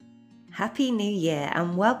Happy New Year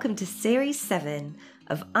and welcome to Series 7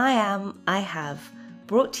 of I Am, I Have,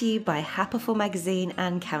 brought to you by Happiful Magazine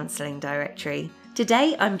and Counselling Directory.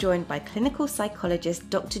 Today I'm joined by clinical psychologist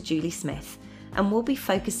Dr. Julie Smith, and we'll be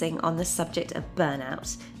focusing on the subject of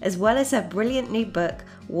burnout, as well as her brilliant new book,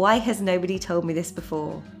 Why Has Nobody Told Me This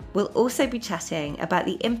Before? We'll also be chatting about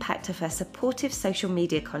the impact of her supportive social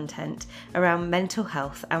media content around mental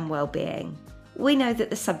health and well-being. We know that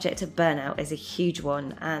the subject of burnout is a huge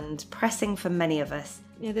one and pressing for many of us.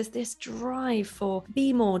 There's this drive for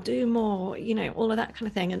be more, do more, all of that kind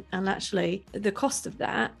of thing. And actually, the cost of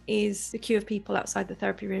that is the queue of people outside the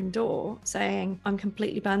therapy room door saying, I'm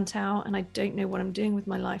completely burnt out and I don't know what I'm doing with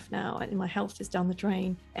my life now. And my health is down the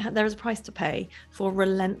drain. There is a price to pay for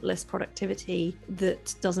relentless productivity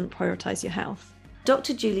that doesn't prioritize your health.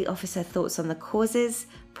 Dr. Julie offers her thoughts on the causes,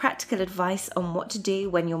 practical advice on what to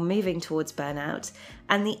do when you're moving towards burnout,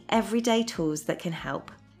 and the everyday tools that can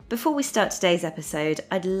help. Before we start today's episode,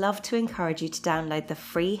 I'd love to encourage you to download the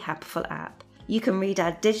free Happiful app. You can read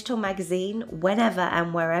our digital magazine whenever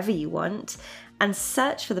and wherever you want, and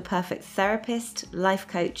search for the perfect therapist, life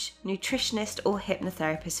coach, nutritionist, or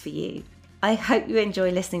hypnotherapist for you. I hope you enjoy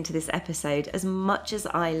listening to this episode as much as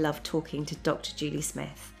I love talking to Dr. Julie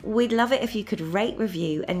Smith. We'd love it if you could rate,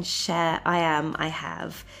 review, and share I Am, I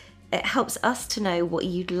Have. It helps us to know what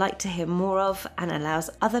you'd like to hear more of and allows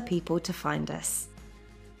other people to find us.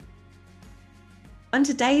 On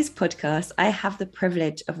today's podcast, I have the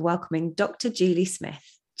privilege of welcoming Dr. Julie Smith.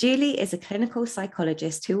 Julie is a clinical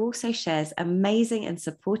psychologist who also shares amazing and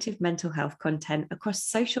supportive mental health content across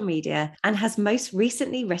social media and has most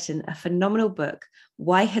recently written a phenomenal book,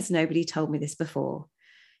 Why Has Nobody Told Me This Before?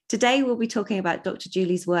 Today, we'll be talking about Dr.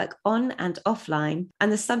 Julie's work on and offline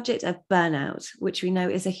and the subject of burnout, which we know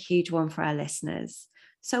is a huge one for our listeners.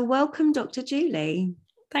 So welcome, Dr. Julie.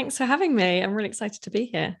 Thanks for having me. I'm really excited to be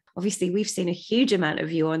here. Obviously, we've seen a huge amount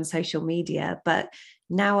of you on social media, but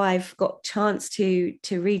now I've got a chance to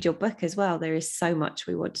read your book as well. There is so much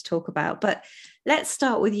we want to talk about, but let's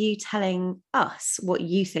start with you telling us what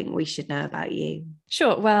you think we should know about you.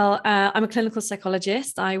 Sure. Well, I'm a clinical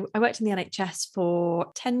psychologist. I worked in the NHS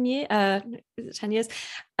for 10 years,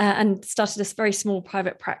 and started this very small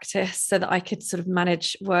private practice so that I could sort of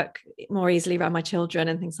manage work more easily around my children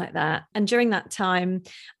and things like that. And during that time,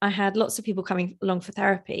 I had lots of people coming along for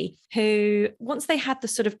therapy who, once they had the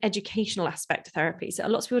sort of educational aspect of therapy, so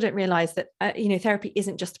lots of people don't realize that, therapy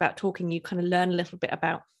isn't just about talking. You kind of learn a little bit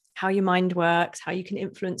about how your mind works, how you can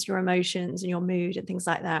influence your emotions and your mood and things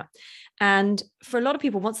like that. And for a lot of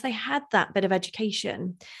people, once they had that bit of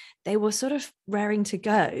education, they were sort of raring to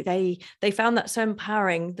go. They found that so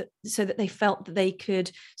empowering so that they felt that they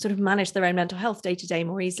could sort of manage their own mental health day to day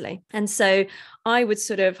more easily. And so I would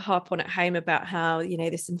sort of harp on at home about how,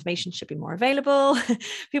 this information should be more available.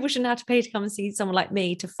 People shouldn't have to pay to come and see someone like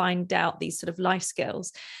me to find out these sort of life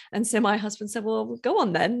skills. And so my husband said, well, go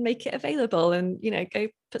on then, make it available and, go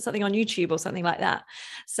put something on YouTube or something like that.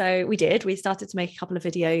 So we did. We started to make a couple of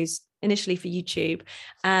videos initially for YouTube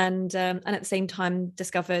and at the same time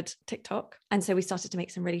discovered TikTok. And so we started to make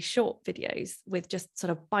some really short videos with just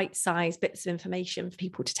sort of bite-sized bits of information for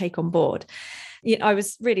people to take on board. I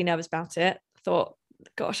was really nervous about it. Thought,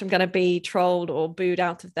 gosh, I'm going to be trolled or booed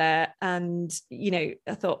out of there. And, I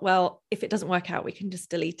thought, well, if it doesn't work out, we can just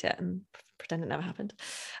delete it and pretend it never happened.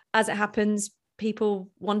 As it happens, people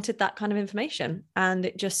wanted that kind of information and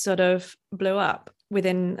it just sort of blew up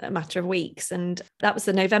within a matter of weeks. And that was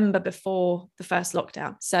the November before the first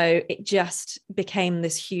lockdown. So it just became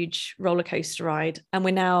this huge roller coaster ride. And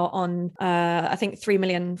we're now on, I think 3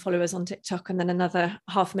 million followers on TikTok and then another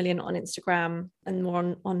 500,000 on Instagram and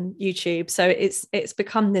more on YouTube. So it's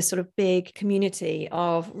become this sort of big community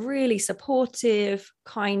of really supportive,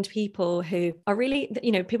 kind people who are really,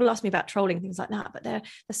 people ask me about trolling and things like that, but they're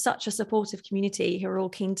such a supportive community who are all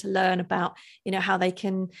keen to learn about, how they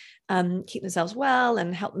can keep themselves well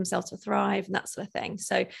and help themselves to thrive and that sort of thing.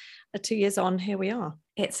 So 2 years on, here we are.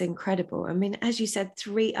 It's incredible. I mean, as you said,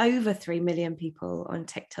 over 3 million people on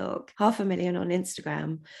TikTok, 500,000 on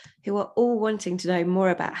Instagram, who are all wanting to know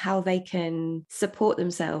more about how they can support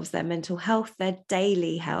themselves, their mental health, their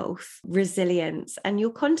daily health, resilience. And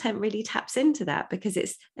your content really taps into that because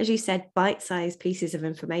it's, as you said, bite-sized pieces of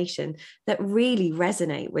information that really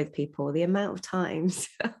resonate with people. The amount of times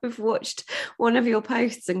I've watched one of your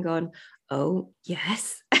posts and gone, oh,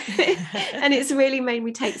 yes. And it's really made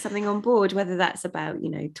me take something on board, whether that's about,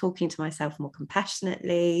 talking to myself more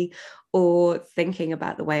compassionately or thinking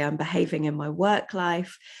about the way I'm behaving in my work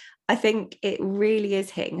life. I think it really is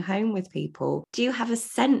hitting home with people. Do you have a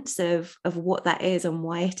sense of what that is and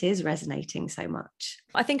why it is resonating so much?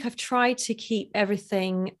 I think I've tried to keep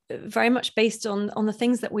everything very much based on the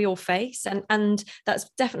things that we all face. And that's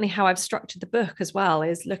definitely how I've structured the book as well,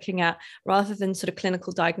 is looking at, rather than sort of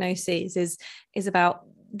clinical diagnoses, is about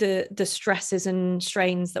the stresses and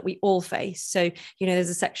strains that we all face. So, there's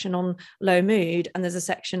a section on low mood, and there's a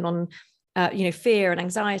section on fear and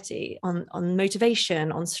anxiety, on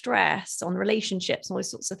motivation, on stress, on relationships, all those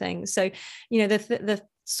sorts of things. So, the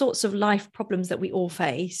sorts of life problems that we all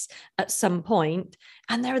face at some point,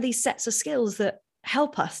 and there are these sets of skills that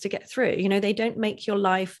help us to get through. They don't make your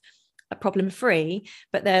life a problem free,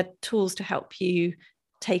 but they're tools to help you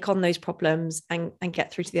take on those problems and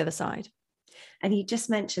get through to the other side. And you just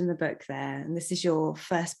mentioned the book there, and this is your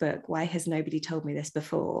first book. Why has nobody told me this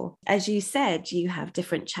before? As you said, you have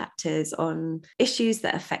different chapters on issues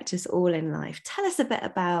that affect us all in life. Tell us a bit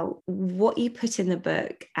about what you put in the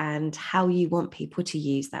book and how you want people to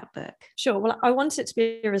use that book. Sure. Well, I want it to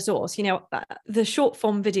be a resource. The short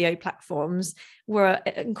form video platforms were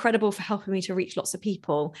incredible for helping me to reach lots of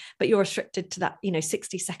people, but you're restricted to that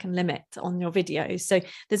 60-second limit on your videos. So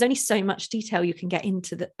there's only so much detail you can get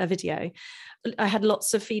into a video. I had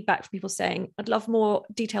lots of feedback from people saying, I'd love more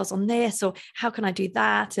details on this, or how can I do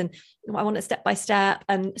that? And I want it step by step.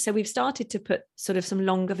 And so we've started to put sort of some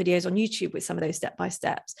longer videos on YouTube with some of those step by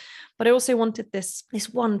steps. But I also wanted this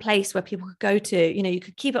one place where people could go to, you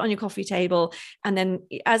could keep it on your coffee table. And then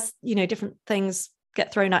as, different things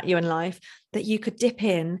get thrown at you in life, that you could dip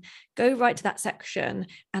in, go right to that section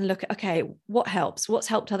and look at, okay, what helps? What's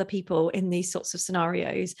helped other people in these sorts of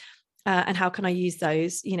scenarios? And how can I use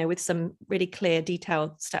those, with some really clear,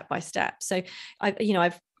 detailed step by step. So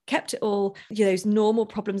I've kept it all, those normal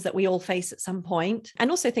problems that we all face at some point, and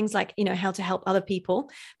also things like, how to help other people,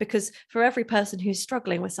 because for every person who's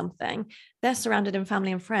struggling with something, they're surrounded in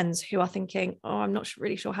family and friends who are thinking, oh, I'm not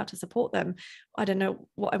really sure how to support them. I don't know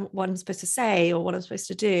what I'm supposed to say or what I'm supposed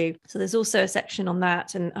to do. So there's also a section on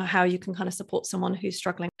that and how you can kind of support someone who's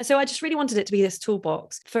struggling. So I just really wanted it to be this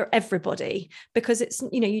toolbox for everybody, because it's,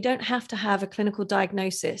 you don't have to have a clinical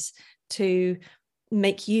diagnosis to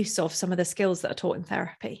make use of some of the skills that are taught in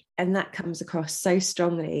therapy. And that comes across so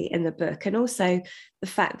strongly in the book. And also the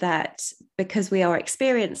fact that because we are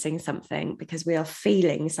experiencing something, because we are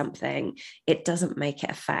feeling something, it doesn't make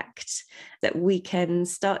it a fact. That we can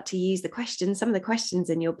start to use some of the questions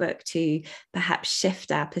in your book to perhaps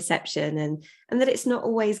shift our perception, and that it's not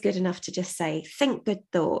always good enough to just say, think good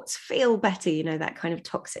thoughts, feel better, that kind of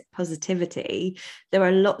toxic positivity. There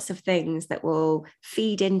are lots of things that will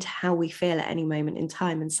feed into how we feel at any moment in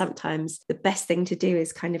time. And sometimes the best thing to do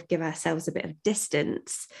is kind of give ourselves a bit of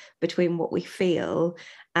distance between what we feel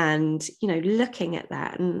and, looking at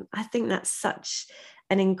that. And I think that's such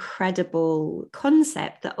an incredible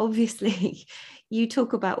concept that obviously you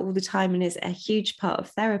talk about all the time and is a huge part of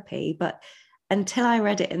therapy. But until I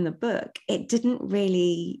read it in the book, it didn't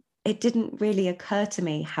really occur to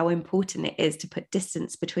me how important it is to put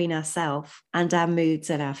distance between ourselves and our moods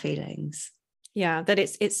and our feelings. Yeah, that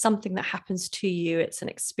it's something that happens to you. It's an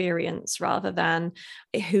experience rather than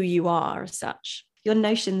who you are as such. Your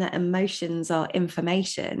notion that emotions are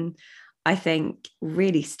information, I think,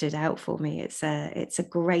 really stood out for me. It's a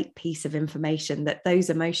great piece of information that those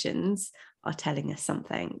emotions are telling us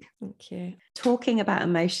something. Thank you. Talking about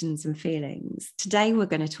emotions and feelings, today we're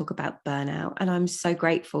going to talk about burnout. And I'm so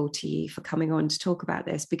grateful to you for coming on to talk about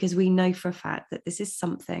this, because we know for a fact that this is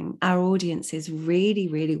something our audiences really,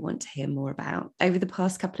 really want to hear more about. Over the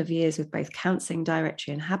past couple of years with both Counselling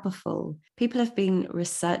Directory and Haberful, people have been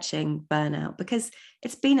researching burnout because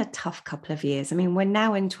it's been a tough couple of years. I mean, we're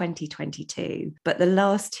now in 2022, but the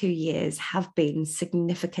last 2 years have been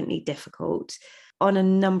significantly difficult on a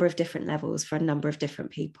number of different levels for a number of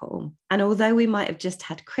different people. And although we might have just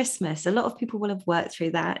had Christmas, a lot of people will have worked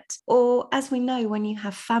through that. Or as we know, when you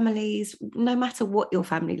have families, no matter what your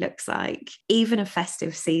family looks like, even a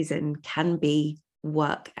festive season can be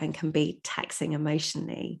work and can be taxing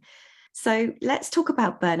emotionally. So let's talk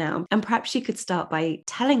about burnout. And perhaps you could start by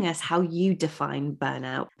telling us how you define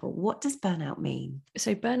burnout. But what does burnout mean?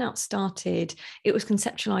 So burnout it was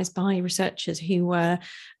conceptualized by researchers who were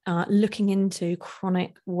looking into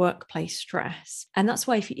chronic workplace stress. And that's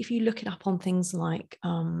why if you look it up on things like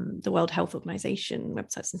the World Health Organization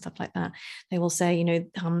websites and stuff like that, they will say,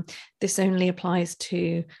 this only applies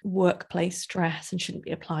to workplace stress and shouldn't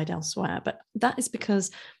be applied elsewhere. But that is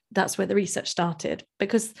because that's where the research started,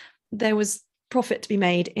 because there was profit to be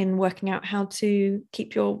made in working out how to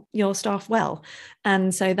keep your staff well.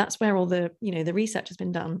 And so that's where all the, the research has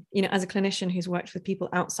been done. As a clinician who's worked with people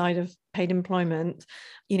outside of paid employment,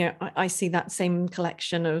 I see that same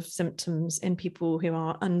collection of symptoms in people who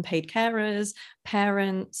are unpaid carers,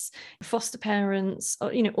 parents, foster parents,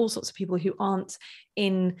 all sorts of people who aren't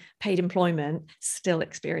in paid employment still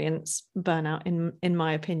experience burnout, in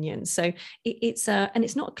my opinion. So it's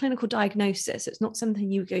not a clinical diagnosis. It's not something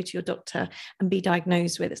you go to your doctor and be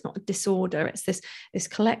diagnosed with. It's not a disorder. It's this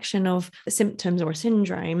collection of symptoms or a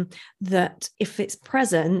syndrome that, if it's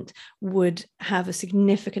present, would have a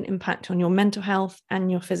significant impact on your mental health and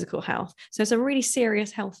your physical health. So it's a really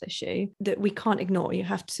serious health issue that we can't ignore. You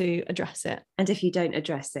have to address it. And if you don't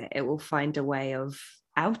address it, it will find a way of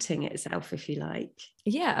outing itself, if you like.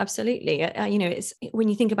 Yeah, absolutely. It's when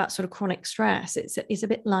you think about sort of chronic stress, it's a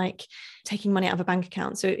bit like taking money out of a bank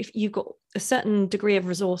account. So if you've got a certain degree of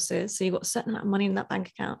resources, so you've got a certain amount of money in that bank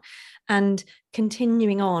account, and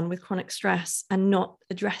continuing on with chronic stress and not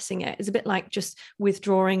addressing it is a bit like just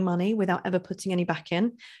withdrawing money without ever putting any back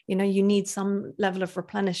in. You need some level of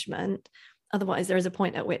replenishment. Otherwise, there is a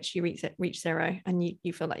point at which you reach zero and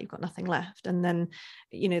you feel like you've got nothing left. And then,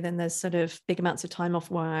 then there's sort of big amounts of time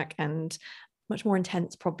off work and much more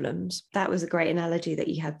intense problems. That was a great analogy that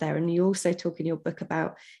you had there. And you also talk in your book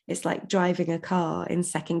about it's like driving a car in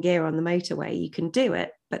second gear on the motorway. You can do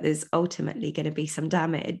it, but there's ultimately going to be some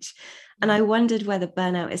damage. And I wondered whether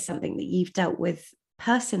burnout is something that you've dealt with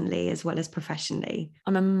personally as well as professionally.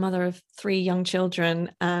 I'm a mother of 3 young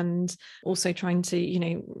children and also trying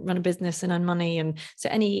to, run a business and earn money. And so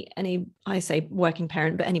any, I say working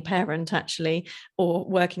parent, but any parent actually, or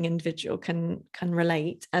working individual can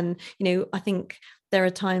relate. And, I think there are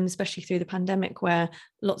times, especially through the pandemic, where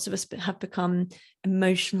lots of us have become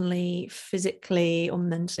emotionally, physically, or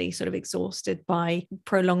mentally sort of exhausted by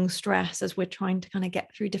prolonged stress as we're trying to kind of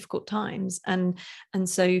get through difficult times. And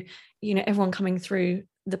so, everyone coming through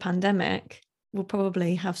the pandemic will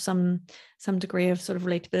probably have some degree of sort of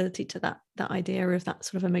relatability to that idea of that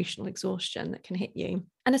sort of emotional exhaustion that can hit you.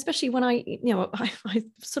 And especially when I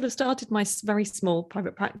sort of started my very small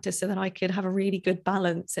private practice so that I could have a really good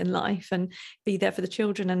balance in life and be there for the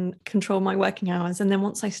children and control my working hours. And then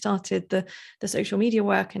once I started the social media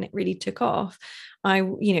work and it really took off,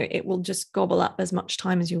 it will just gobble up as much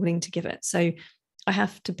time as you're willing to give it. So I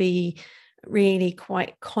have to be really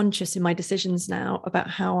quite conscious in my decisions now about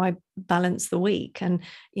how I balance the week, and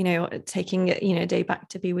taking a day back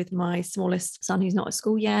to be with my smallest son who's not at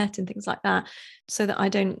school yet and things like that, so that I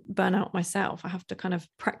don't burn out myself. I have to kind of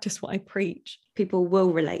practice what I preach. People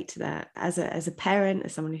will relate to that as a parent,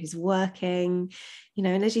 as someone who's working,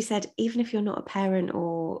 and as you said, even if you're not a parent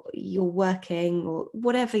or you're working or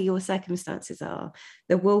whatever your circumstances are,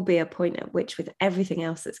 there will be a point at which, with everything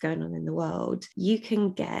else that's going on in the world, you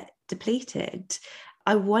can get depleted.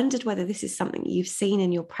 I wondered whether this is something you've seen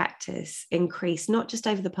in your practice increase, not just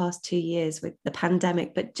over the past 2 years with the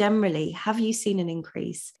pandemic, but generally. Have you seen an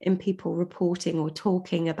increase in people reporting or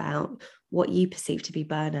talking about what you perceive to be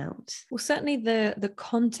burnout? Well, certainly the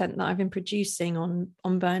content that I've been producing on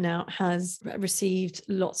burnout has received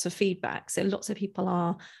lots of feedback. So lots of people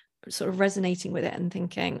are sort of resonating with it and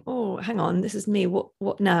thinking, oh, hang on, this is me,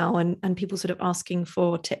 what now? And people sort of asking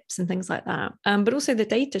for tips and things like that. But also the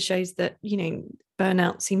data shows that,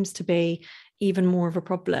 burnout seems to be even more of a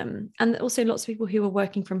problem. And also lots of people who were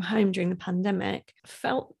working from home during the pandemic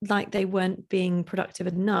felt like they weren't being productive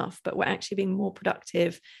enough, but were actually being more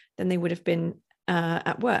productive than they would have been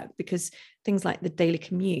at work, because things like the daily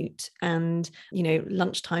commute and,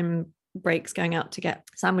 lunchtime breaks, going out to get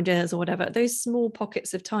sandwiches or whatever, those small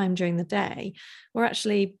pockets of time during the day were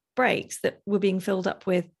actually breaks that were being filled up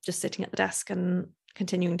with just sitting at the desk and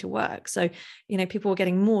continuing to work. So, people were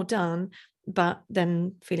getting more done, but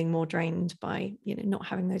then feeling more drained by, not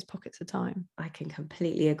having those pockets of time. I can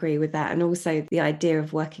completely agree with that. And also the idea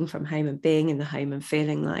of working from home and being in the home and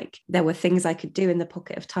feeling like there were things I could do in the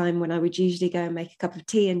pocket of time when I would usually go and make a cup of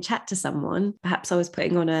tea and chat to someone. Perhaps I was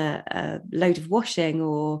putting on a load of washing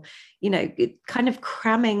or, kind of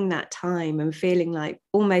cramming that time and feeling like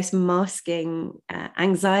almost masking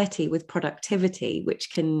anxiety with productivity, which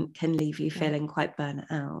can leave you feeling quite burnt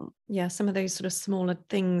out. Yeah, some of those sort of smaller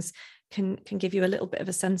things can give you a little bit of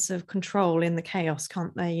a sense of control in the chaos,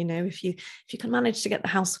 can't they? If you can manage to get the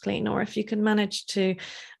house clean, or if you can manage to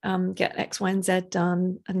get X, Y, and Z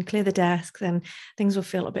done and clear the desk, then things will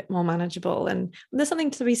feel a bit more manageable. And there's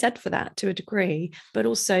something to be said for that to a degree. But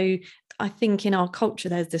also, I think in our culture,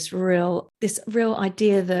 there's this real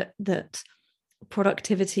idea that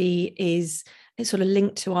productivity is it's sort of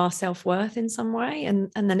linked to our self-worth in some way,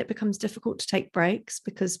 and then it becomes difficult to take breaks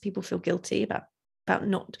because people feel guilty about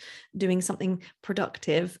not doing something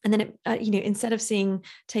productive. And then it, instead of seeing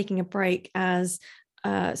taking a break as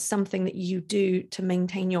something that you do to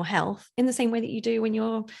maintain your health in the same way that you do when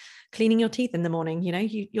you're cleaning your teeth in the morning,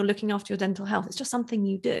 you're looking after your dental health. It's just something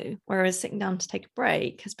you do. Whereas sitting down to take a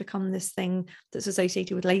break has become this thing that's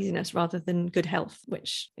associated with laziness rather than good health,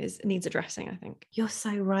 which needs addressing, I think. You're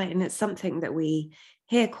so right. And it's something that we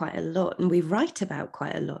hear quite a lot and we write about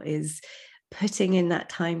quite a lot, is putting in that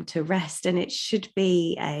time to rest. And it should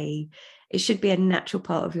be a natural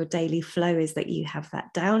part of your daily flow, is that you have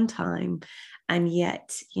that downtime. And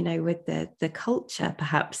yet, with the culture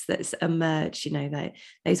perhaps that's emerged,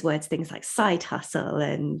 those words, things like side hustle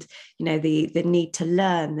and, the need to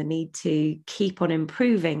learn, the need to keep on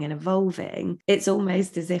improving and evolving, it's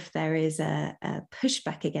almost as if there is a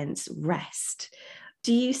pushback against rest.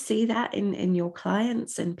 Do you see that in your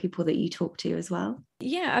clients and people that you talk to as well?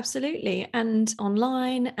 Yeah, absolutely. And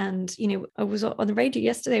online, and I was on the radio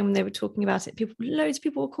yesterday when they were talking about it. Loads of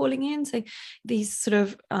people were calling in saying, these sort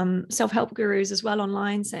of self-help gurus as well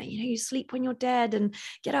online, saying, you sleep when you're dead and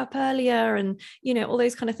get up earlier, and all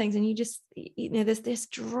those kind of things. And you just, there's this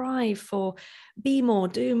drive for be more,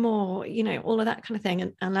 do more, all of that kind of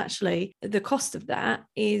thing. And actually the cost of that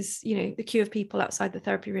is, the queue of people outside the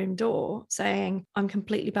therapy room door saying, I'm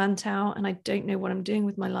completely burnt out and I don't know what I'm doing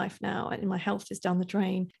with my life now, and my health is down the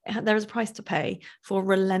drain. There is a price to pay for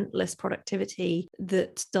relentless productivity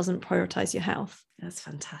that doesn't prioritize your health. That's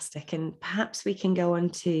fantastic. And perhaps we can go on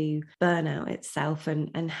to burnout itself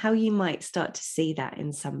and how you might start to see that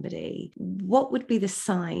in somebody. What would be the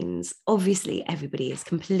signs? Obviously, everybody is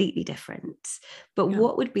completely different, but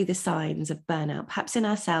what would be the signs of burnout, perhaps in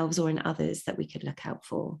ourselves or in others, that we could look out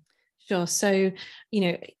for? Sure. So,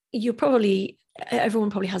 everyone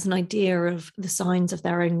probably has an idea of the signs of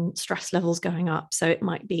their own stress levels going up. So it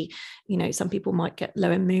might be, some people might get low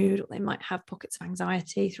in mood, or they might have pockets of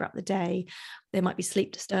anxiety throughout the day. There might be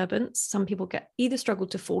sleep disturbance. Some people either struggle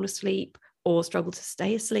to fall asleep or struggle to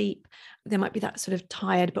stay asleep. There might be that sort of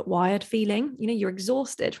tired but wired feeling. You're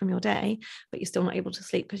exhausted from your day, but you're still not able to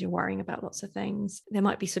sleep because you're worrying about lots of things. There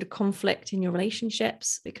might be sort of conflict in your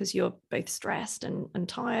relationships because you're both stressed and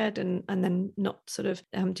tired, and then not sort of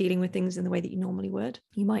dealing with things in the way that you normally would.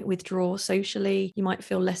 You might withdraw socially. You might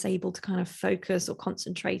feel less able to kind of focus or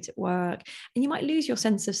concentrate at work. And you might lose your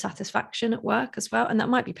sense of satisfaction at work as well. And that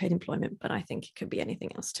might be paid employment, but I think it could be anything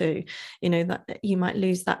else too. That you might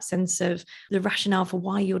lose that sense of the rationale for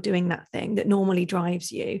why you're doing that thing that normally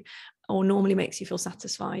drives you or normally makes you feel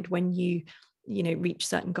satisfied when you reach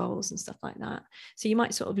certain goals and stuff like that. So you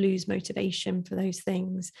might sort of lose motivation for those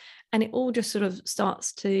things, and it all just sort of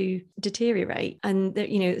starts to deteriorate.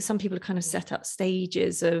 And some people are kind of set up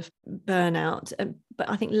stages of burnout, but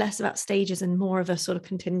I think less about stages and more of a sort of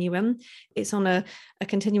continuum. It's on a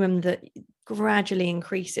continuum that gradually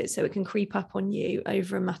increases, so it can creep up on you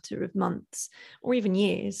over a matter of months or even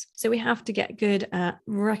years. So we have to get good at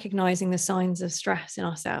recognizing the signs of stress in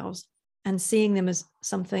ourselves and seeing them as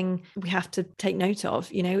something we have to take note of.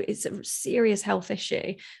 It's a serious health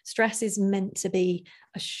issue. Stress is meant to be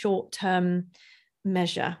a short-term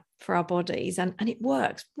measure for our bodies, and it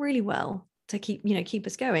works really well to keep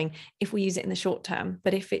us going if we use it in the short term.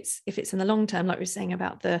 But if it's in the long term, like we were saying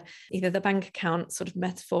about either the bank account sort of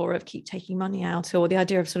metaphor of keep taking money out, or the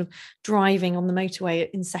idea of sort of driving on the motorway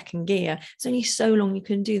in second gear, it's only so long you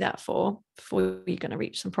can do that before you're going to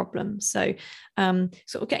reach some problems. So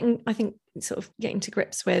sort of getting to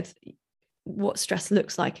grips with what stress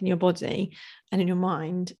looks like in your body and in your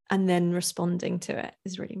mind, and then responding to it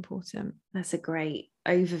is really important. That's a great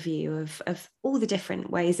overview of all the different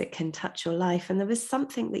ways it can touch your life. And there was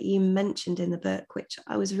something that you mentioned in the book which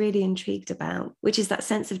I was really intrigued about, which is that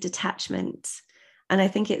sense of detachment. And I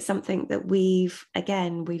think it's something that we've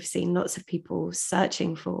seen lots of people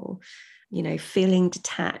searching for, feeling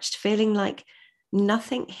detached, feeling like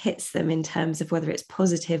nothing hits them in terms of whether it's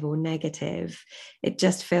positive or negative. It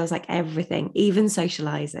just feels like everything, even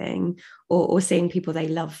socializing or seeing people they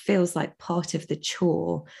love, feels like part of the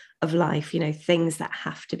chore of life, things that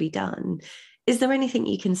have to be done. Is there anything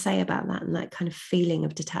you can say about that and that kind of feeling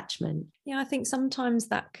of detachment? Yeah, I think sometimes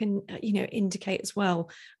that can, indicate as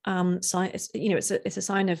well. It's a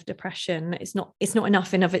sign of depression. It's not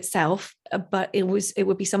enough in of itself, but it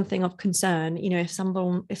would be something of concern. If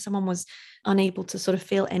someone was unable to sort of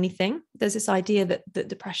feel anything, there's this idea that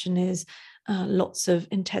depression is lots of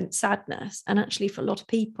intense sadness, and actually for a lot of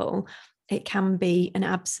people, it can be an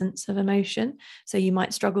absence of emotion. So you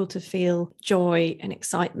might struggle to feel joy and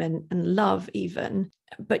excitement and love even,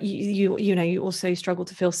 but you also struggle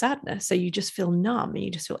to feel sadness, so you just feel numb and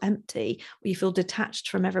you just feel empty, or you feel detached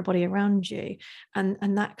from everybody around you,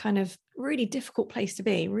 and that kind of really difficult place to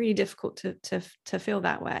be, really difficult to feel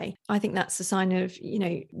that way. I think that's a sign of,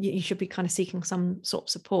 you should be kind of seeking some sort of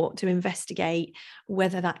support to investigate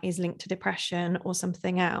whether that is linked to depression or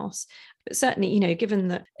something else. But certainly, given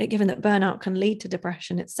that burnout can lead to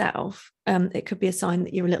depression itself, it could be a sign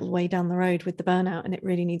that you're a little way down the road with the burnout and it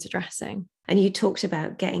really needs addressing. And you talked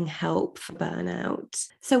about getting help for burnout.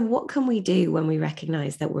 So what can we do when we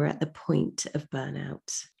recognize that we're at the point of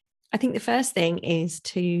burnout? I think the first thing is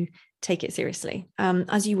to take it seriously,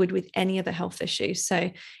 as you would with any other health issue.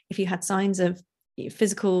 So if you had signs of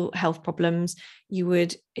physical health problems, you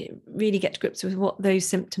would really get to grips with what those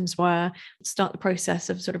symptoms were, start the process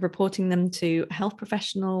of sort of reporting them to a health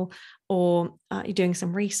professional, or you're doing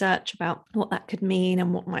some research about what that could mean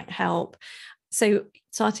and what might help. So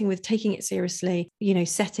starting with taking it seriously,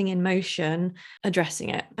 setting in motion, addressing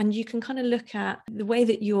it. And you can kind of look at the way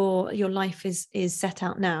that your life is set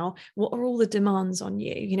out now. What are all the demands on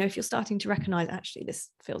you? If you're starting to recognize, actually,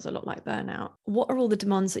 this feels a lot like burnout, what are all the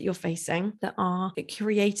demands that you're facing that are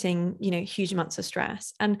creating, huge amounts of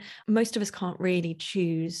stress? And most of us can't really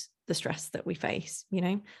choose the stress that we face.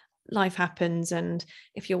 Life happens. And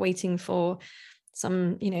if you're waiting for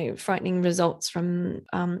some frightening results from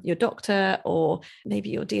your doctor, or maybe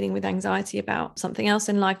you're dealing with anxiety about something else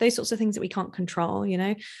in life, those sorts of things that we can't control,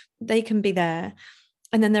 they can be there.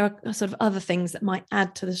 And then there are sort of other things that might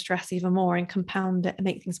add to the stress even more and compound it and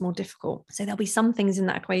make things more difficult. So there'll be some things in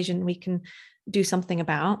that equation we can do something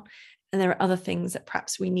about, and there are other things that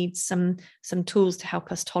perhaps we need some tools to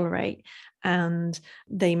help us tolerate. And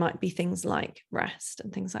they might be things like rest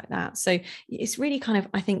and things like that. So it's really kind of,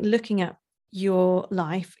 I think, looking at your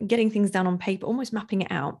life and getting things down on paper, almost mapping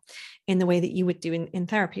it out in the way that you would do in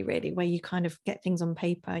therapy, really, where you kind of get things on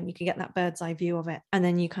paper and you can get that bird's eye view of it. And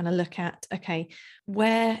then you kind of look at, okay,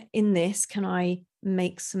 where in this can I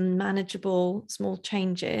make some manageable small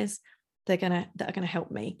changes that are going to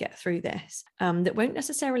help me get through this, that won't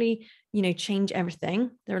necessarily change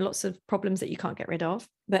everything. There are lots of problems that you can't get rid of,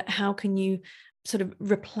 but how can you sort of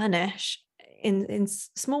replenish in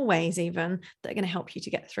small ways even that are going to help you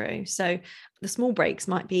to get through? So the small breaks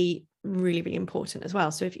might be really, really important as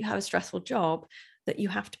well. So if you have a stressful job that you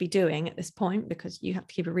have to be doing at this point because you have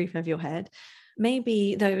to keep a roof over your head,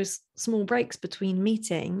 maybe those small breaks between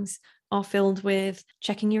meetings are filled with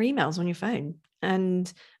checking your emails on your phone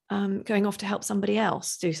and going off to help somebody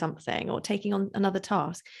else do something or taking on another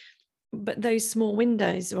task. But those small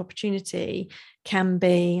windows of opportunity can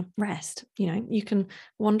be rest. You can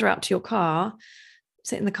wander out to your car,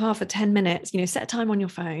 sit in the car for 10 minutes, set a time on your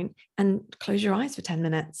phone and close your eyes for 10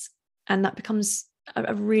 minutes. And that becomes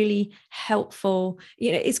a really helpful,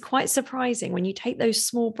 it's quite surprising when you take those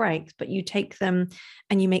small breaks, but you take them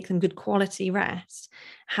and you make them good quality rest,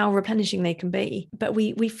 how replenishing they can be. But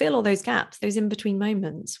we fill all those gaps, those in between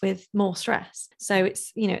moments, with more stress. So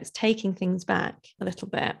it's taking things back a little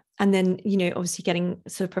bit. And then, obviously getting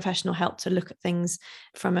sort of professional help to look at things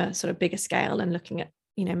from a sort of bigger scale and looking at,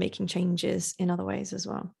 making changes in other ways as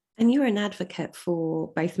well. And you're an advocate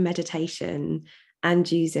for both meditation and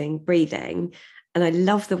using breathing. And I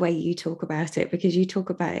love the way you talk about it, because you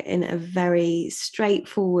talk about it in a very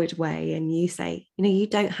straightforward way. And you say, you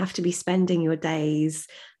don't have to be spending your days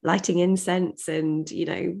lighting incense and,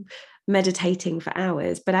 meditating for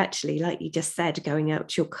hours, but actually, like you just said, going out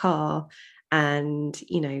to your car and,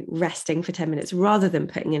 resting for 10 minutes rather than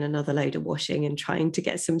putting in another load of washing and trying to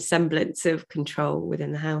get some semblance of control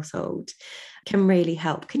within the household can really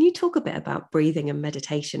help. Can you talk a bit about breathing and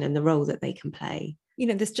meditation and the role that they can play?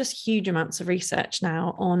 There's just huge amounts of research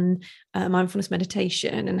now on mindfulness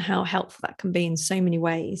meditation and how helpful that can be in so many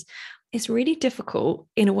ways. It's really difficult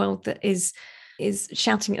in a world that is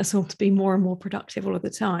shouting at us all to be more and more productive all of the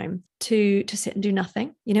time to sit and do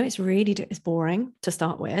nothing. It's boring to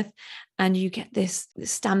start with. And you get this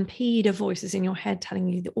stampede of voices in your head telling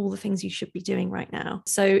you all the things you should be doing right now.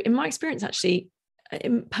 So in my experience, actually,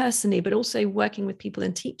 personally, but also working with people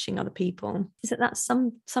and teaching other people, is that's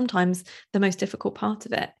sometimes the most difficult part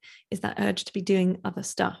of it, is that urge to be doing other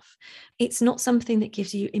stuff. It's not something that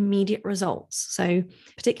gives you immediate results. So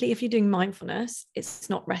particularly if you're doing mindfulness, it's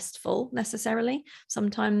not restful necessarily.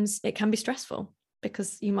 Sometimes it can be stressful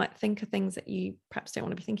because you might think of things that you perhaps don't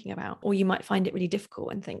want to be thinking about, or you might find it really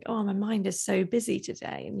difficult and think, oh, my mind is so busy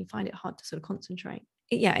today, and you find it hard to sort of concentrate.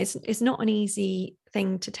 It's not an easy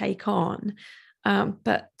thing to take on.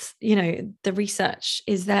 But the research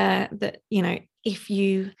is there that if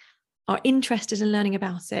you are interested in learning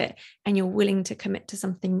about it and you're willing to commit to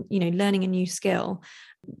something, learning a new skill,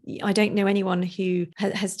 I don't know anyone who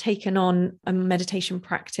has taken on a meditation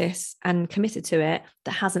practice and committed to it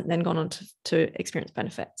that hasn't then gone on to experience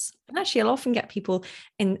benefits. And actually, I'll often get people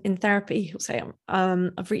in therapy who'll say,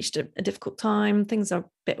 I've reached a difficult time, things are a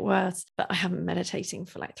bit worse, but I haven't been meditating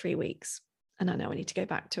for like 3 weeks. And I know I need to go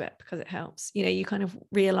back to it because it helps. You kind of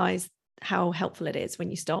realize how helpful it is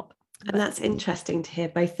when you stop. And that's interesting to hear,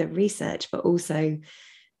 both the research, but also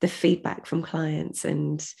the feedback from clients,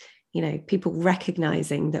 and people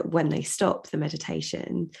recognizing that when they stop the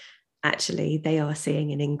meditation, actually they are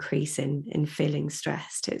seeing an increase in feeling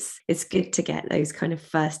stressed. It's good to get those kind of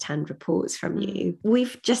first-hand reports from you.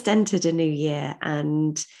 We've just entered a new year,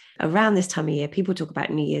 and around this time of year, people talk about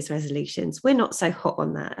New Year's resolutions. We're not so hot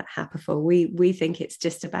on that at Happiful. We think it's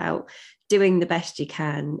just about doing the best you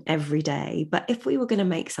can every day. But if we were going to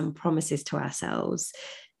make some promises to ourselves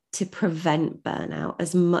to prevent burnout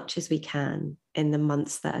as much as we can in the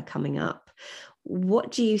months that are coming up,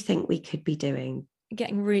 what do you think we could be doing?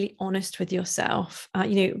 Getting really honest with yourself,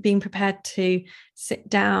 being prepared to sit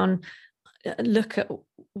down, look at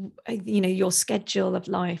your schedule of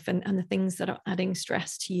life and the things that are adding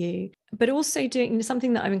stress to you, but also doing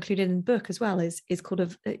something that I've included in the book as well is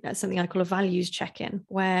called something I call a values check-in,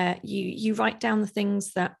 where you write down the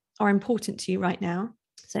things that are important to you right now.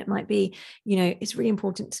 So it might be, it's really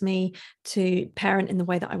important to me to parent in the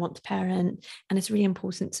way that I want to parent. And it's really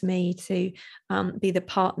important to me to be the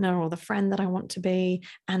partner or the friend that I want to be,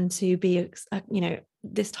 and to be,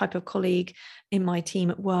 this type of colleague in my team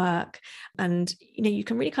at work. And, you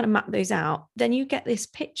can really kind of map those out. Then you get this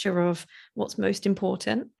picture of what's most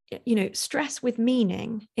important. Stress with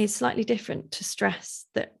meaning is slightly different to stress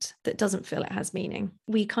that doesn't feel it has meaning.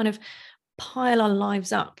 We kind of pile our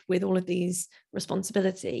lives up with all of these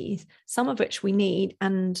responsibilities, some of which we need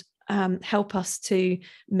and help us to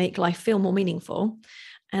make life feel more meaningful,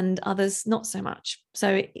 and others not so much.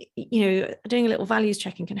 So, doing a little values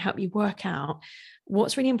checking can help you work out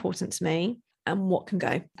what's really important to me and what can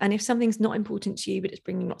go. And if something's not important to you, but it's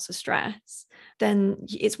bringing lots of stress, then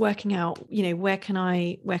it's working out, where can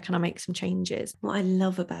I make some changes? What I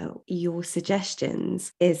love about your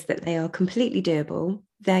suggestions is that they are completely doable.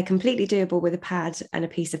 They're completely doable with a pad and a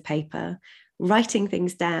piece of paper. Writing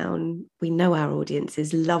things down, we know our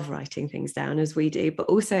audiences love writing things down as we do, but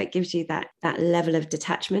also it gives you that level of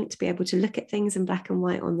detachment to be able to look at things in black and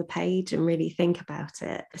white on the page and really think about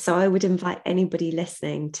it. So I would invite anybody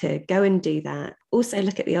listening to go and do that. Also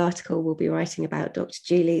look at the article we'll be writing about Dr.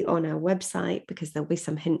 Julie on our website, because there'll be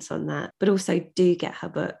some hints on that. But also do get her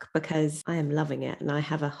book, because I am loving it, and I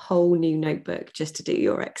have a whole new notebook just to do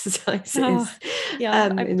your exercises. I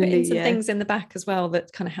put in some things in the back as well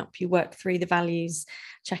that kind of help you work through the values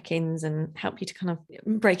check-ins and help you to kind of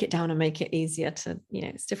break it down and make it easier to,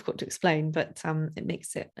 it's difficult to explain, but it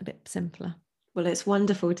makes it a bit simpler. Well, it's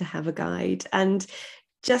wonderful to have a guide. And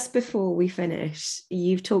just before we finish,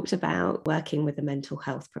 you've talked about working with a mental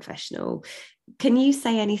health professional. Can you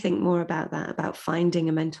say anything more about that, about finding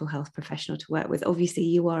a mental health professional to work with? Obviously,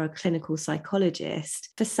 you are a clinical psychologist.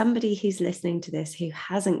 For somebody who's listening to this who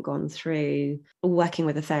hasn't gone through working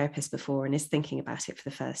with a therapist before and is thinking about it for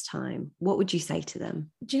the first time, what would you say to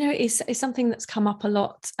them? Do you know, it's something that's come up a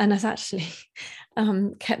lot and has actually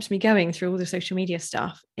kept me going through all the social media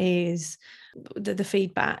stuff, is the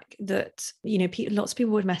feedback that, lots of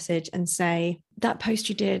people would message and say, that post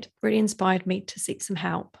you did really inspired me to seek some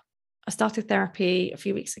help. I started therapy a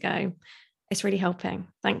few weeks ago. It's really helping.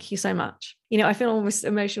 Thank you so much. I feel almost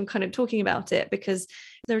emotional kind of talking about it, because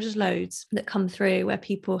there are just loads that come through where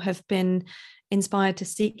people have been inspired to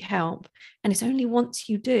seek help. And it's only once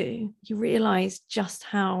you do, you realize just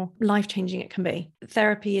how life-changing it can be.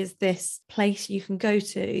 Therapy is this place you can go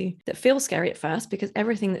to that feels scary at first, because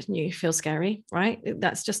everything that's new feels scary, right?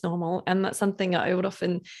 That's just normal. And that's something I would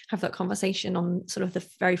often have that conversation on sort of the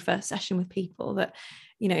very first session with people, that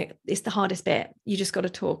it's the hardest bit. You just got to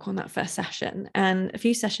talk on that first session. And a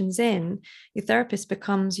few sessions in, your therapist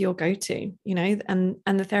becomes your go-to, and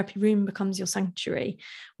the therapy room becomes your sanctuary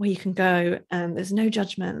where you can go, and there's no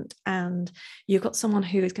judgment, and you've got someone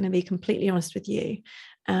who is going to be completely honest with you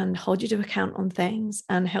and hold you to account on things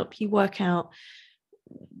and help you work out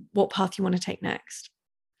what path you want to take next.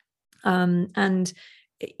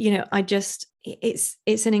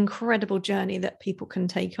 It's an incredible journey that people can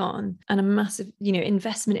take on, and a massive,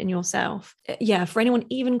 investment in yourself. Yeah, for anyone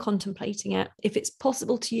even contemplating it, if it's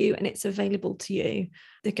possible to you and it's available to you,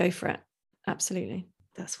 then go for it. Absolutely.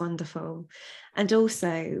 That's wonderful. And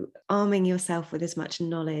also arming yourself with as much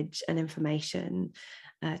knowledge and information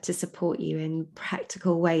to support you in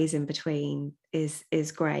practical ways in between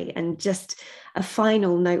is great. And just a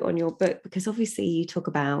final note on your book, because obviously you talk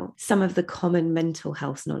about some of the common mental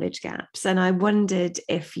health knowledge gaps, and I wondered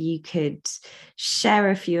if you could share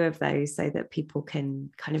a few of those so that people can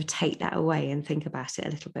kind of take that away and think about it a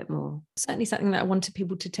little bit more. Certainly something that I wanted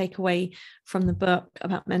people to take away from the book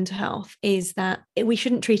about mental health is that we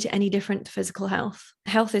shouldn't treat it any different to physical health.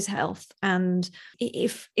 Health is health. And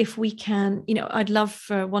if we can, I'd love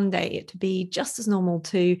for one day it to be just as normal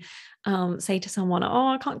to say to someone, oh,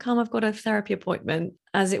 I can't come, I've got a therapy appointment,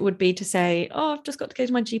 as it would be to say, oh, I've just got to go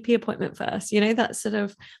to my GP appointment first. That sort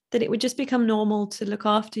of, that it would just become normal to look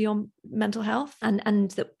after your mental health, and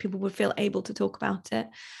that people would feel able to talk about it.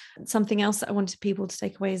 Something else that I wanted people to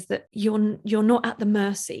take away is that you're not at the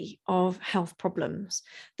mercy of health problems.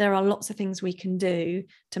 There are lots of things we can do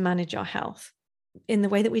to manage our health. In the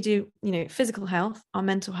way that we do, physical health, our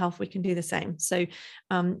mental health, we can do the same. So,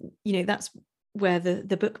 that's where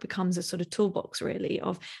the book becomes a sort of toolbox, really,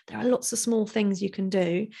 of there are lots of small things you can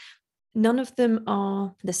do. None of them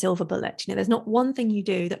are the silver bullet. There's not one thing you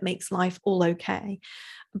do that makes life all okay,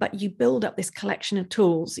 but you build up this collection of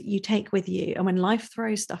tools that you take with you. And when life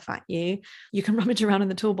throws stuff at you, you can rummage around in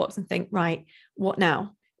the toolbox and think, right, what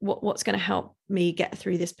now? What's going to help me get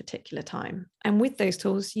through this particular time? And with those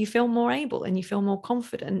tools, you feel more able and you feel more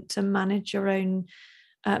confident to manage your own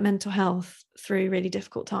mental health through really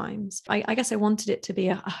difficult times. I guess I wanted it to be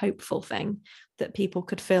a hopeful thing that people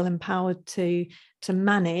could feel empowered to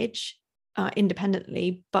manage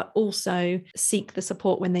independently, but also seek the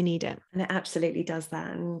support when they need it. And it absolutely does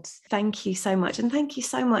that. And thank you so much. And thank you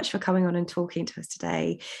so much for coming on and talking to us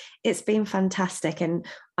today. It's been fantastic. And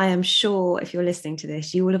I am sure if you're listening to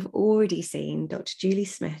this, you will have already seen Dr. Julie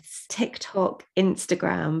Smith's TikTok,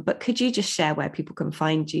 Instagram, but could you just share where people can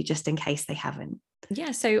find you just in case they haven't?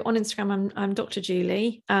 Yeah, so on Instagram, I'm Dr.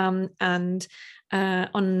 Julie, and on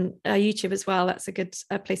YouTube as well. That's a good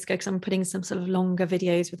place to go because I'm putting some sort of longer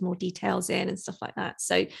videos with more details in and stuff like that.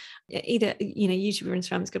 So either YouTube or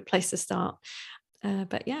Instagram is a good place to start.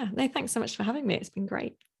 But yeah, no, thanks so much for having me. It's been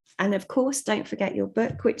great. And of course, don't forget your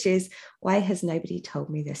book, which is Why Has Nobody Told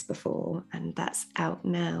Me This Before? And that's out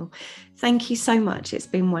now. Thank you so much. It's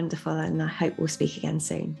been wonderful, and I hope we'll speak again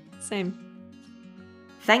soon. Same.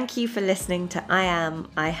 Thank you for listening to I Am,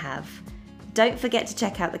 I Have. Don't forget to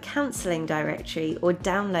check out the counselling directory or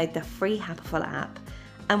download the free Happiful app.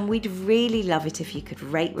 And we'd really love it if you could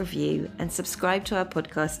rate, review and subscribe to our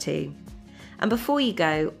podcast too. And before you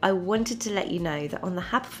go, I wanted to let you know that on the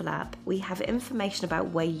Happiful app, we have information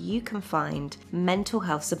about where you can find mental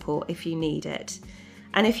health support if you need it.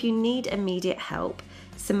 And if you need immediate help,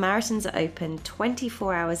 Samaritans are open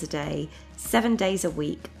 24 hours a day, 7 days a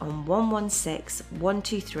week on 116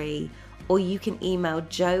 123, or you can email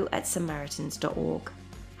joe@samaritans.org.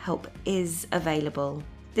 Help is available.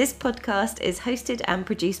 This podcast is hosted and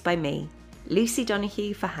produced by me, Lucy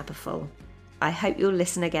Donoghue for Happiful. I hope you'll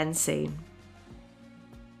listen again soon.